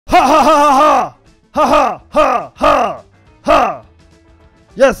हा हा हा हा हा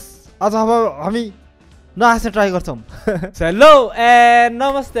यस आज हामी नहाँस्ने ट्राई गर्छौँ हेलो एन्ड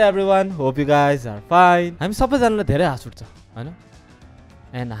नमस्ते everyone hope you guys are fine हामी सबैजनालाई धेरै हाँस उठ्छ हैन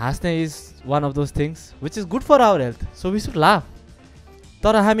एन्ड हाँस्ने is one of those things which is good for our health so we should laugh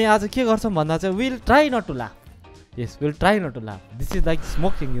तर हामी आज के गर्छौँ भन्दा चाहिँ will try not to laugh yes will try not to laugh this is like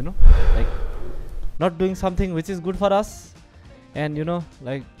smoking you know like not doing something which is good for us and you know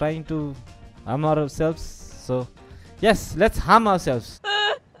like trying to harm ourselves. So yes, let's harm ourselves.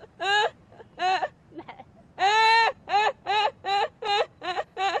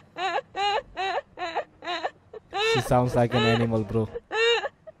 She sounds like an animal, bro.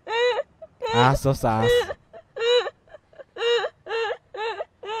 So sass.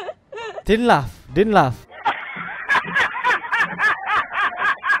 Didn't laugh.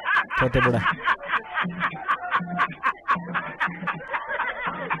 Chote buda.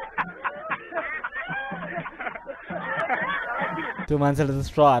 त्यो मान्छेले त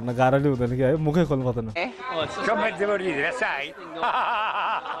स्ट्र horn गाह्रो हुँदैन कि है मुखै खोल्नु पर्दैन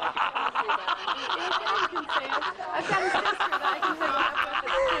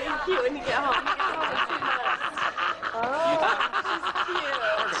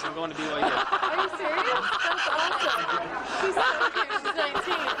I'm going to BYU. Are you serious? That's awesome. She's so cute. She's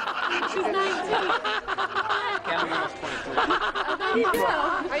 19. She's 19. Yeah, I'm almost 23.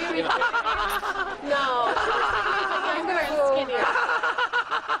 Are you really? No. I'm very skinnier.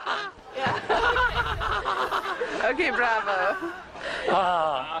 Yeah. Okay, bravo.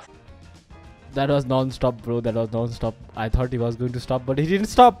 That was non-stop, bro. That was non-stop. I thought he was going to stop, but he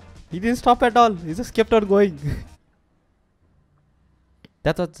didn't stop. He didn't stop at all. He just kept on going.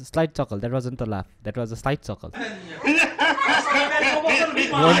 That was a slight chuckle. That wasn't a laugh. That was a slight chuckle.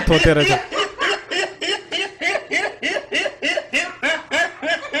 One thote racha.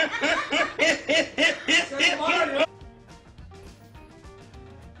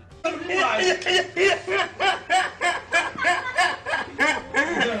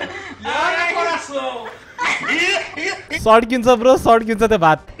 सड्किन्छ bro सड्किन्छ त्यो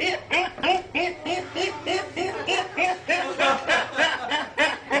भात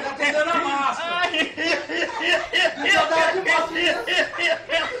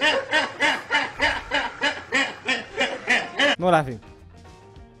No laughing.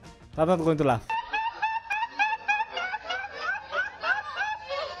 I'm not going to laugh.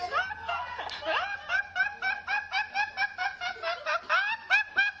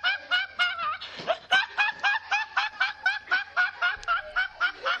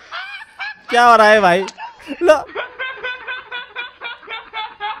 क्या हो रहा है भाई लो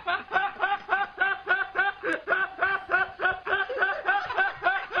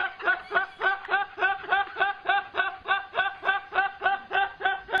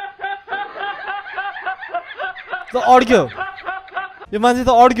तो अड्क्यो यो मान्छे त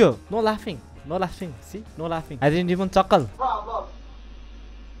अड्क्यो नो लाफिङ सी नो लाफिङ I didn't even चक्कल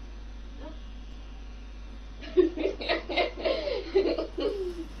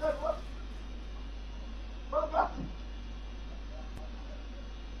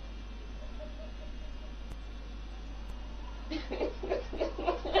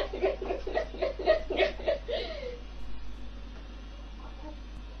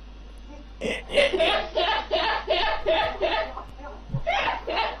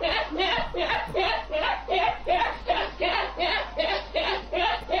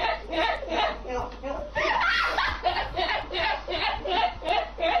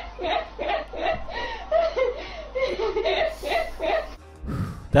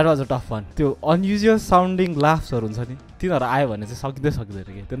That was a tough one. त्यो unusual sounding laughsहरु हुन्छ नि तिनीहरु आयो भने चाहिँ सकिदैन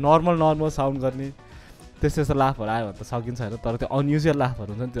के त्यो नर्मल साउन्ड गर्ने त्यस्तो लाफहरु आयो भने त सकिन्छ हैन तर त्यो unusual लाफहरु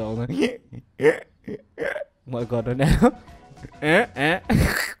हुन्छ नि त्यो आउँदैन म गर्न नि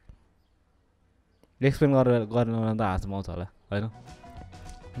एक्सप्लेन गर्न त हाँस आउँछ होला हैन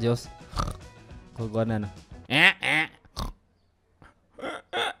जोस गर्न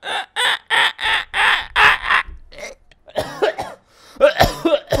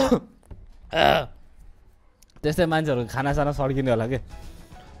त्यस्तै मान्छेहरु खानासाना सड्किने होला के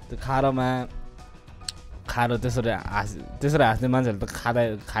त्यो खारो त्यसरी हाँस्ने मान्छेहरु त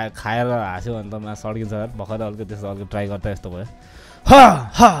खाएर हाँस्यो भने त मा सड्किन्छ भर्खर हल्का त्यसो हल्का ट्राई गर्दा यस्तो भयो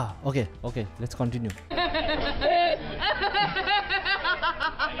okay let's continue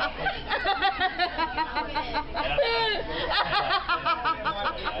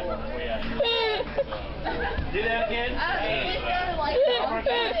Do that again.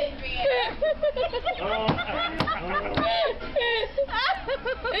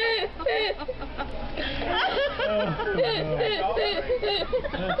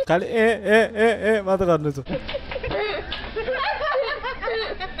 खाली ए मात्र गर्नु छ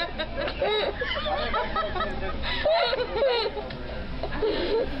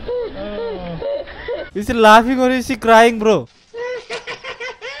Is he laughing or is he crying, bro?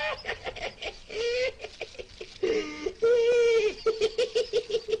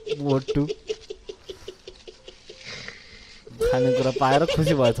 What to? खानेकुरा पाएर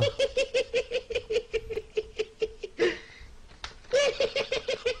खुसी भएछ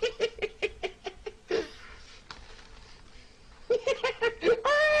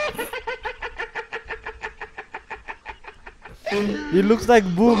He looks like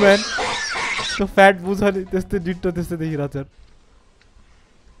Boo, man. So fat Boo छ नि त्यस्तै डिट्टो त्यस्तै देखिरहेछ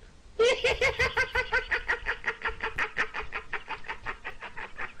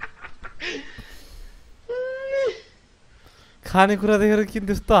खानेकुरा देखेर किन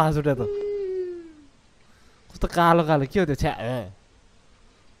त्यस्तो हाँस उठ्यो त कस्तो कालो कालो के हो त्यो छ्या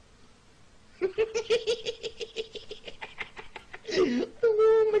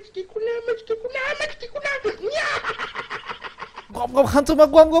गम खान्छु म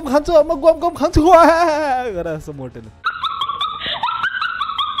गम खान्छु म गम खान्छु गरेर यस्तो मोटेले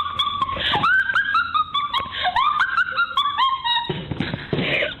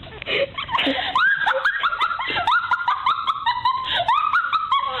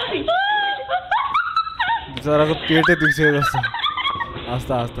बिचराको पेटै दुख्छ जस्तो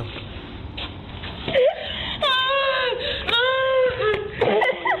आस्ता आस्ता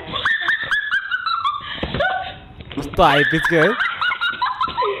कस्तो हाई पिचको है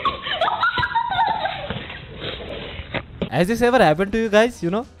Has this ever happened to you guys, you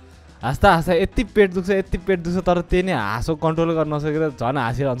know? हाँस्दा हाँस्दा यति पेट दुख्छ तर त्यही नै हाँसो कन्ट्रोल गर्न नसकेर झन्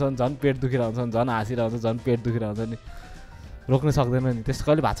हाँसिरहन्छ झन् पेट दुखिरहन्छ झन् हाँसिरहन्छ झन् पेट दुखिरहन्छ नि रोक्न सक्दैन नि त्यस्तो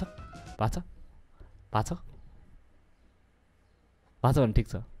कहिले भएको छ भने ठिक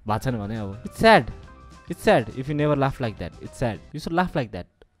छ भएको छैन भने अब It's sad if you never laugh like that. It's sad. You should laugh like that.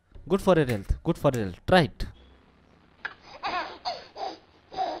 Good for your health. Try it.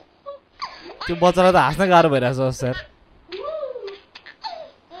 त्यो बच्चालाई त हाँस्न गाह्रो भइरहेछ sir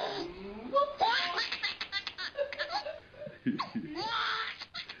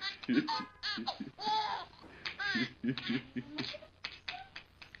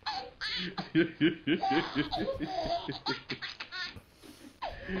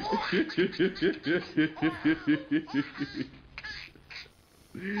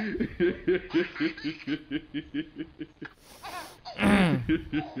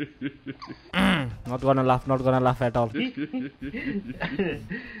Not gonna laugh at all.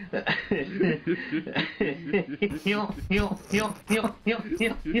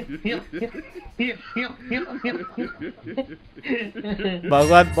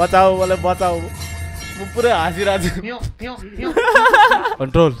 भगवान बचाओ मलाई बचाओ म पुरै हाँसिरहेको छु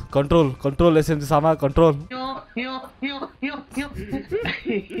कन्ट्रोल एसएमजी सामा कन्ट्रोल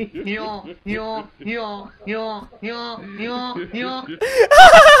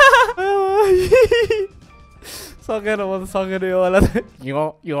सकेन म त सकेन यो वाला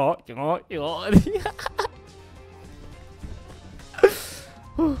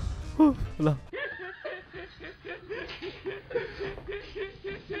ल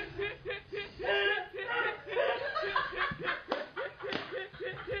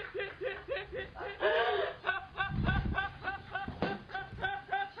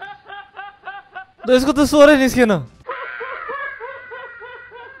यसको त स्वरै निस्केन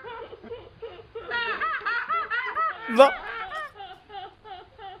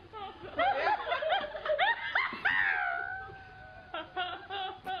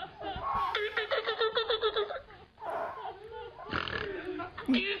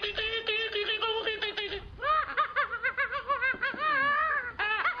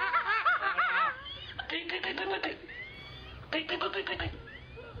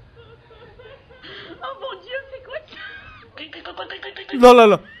ल ल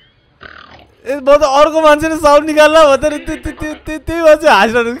ए म त अर्को मान्छेले साउन्ड निकाल्ला भनेर त्यही मान्छे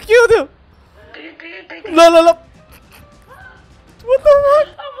हाँसिरहेको के हो त्यो ल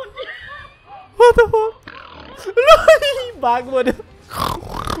भाग भन्यो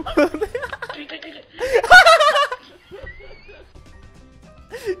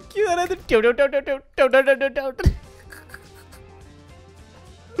के गरेर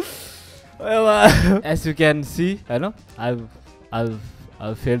As you can see, I know I've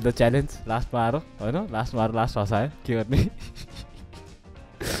failed the challenge. Last मा लास्ट हँसायो के गर्ने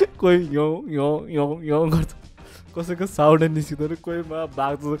कोही यो गर्छ कसैको साउन्ड निस्किँदैन कोही मा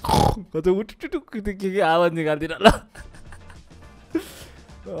बाघ कतै उठुटुक के आवाज निकाल्दिन ल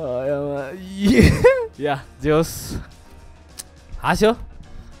या जे होस् हाँस्यो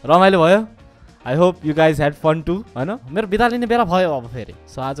रमाइलो भयो I hope you guys had fun to होइन मेरो बिदा लिने बेला भयो अब फेरि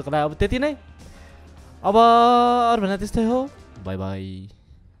सो आजको लागि अब त्यति नै अब अरू भन्दा त्यस्तै हो by by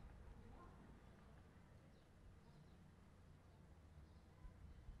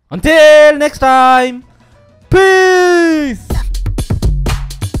Until next time, peace!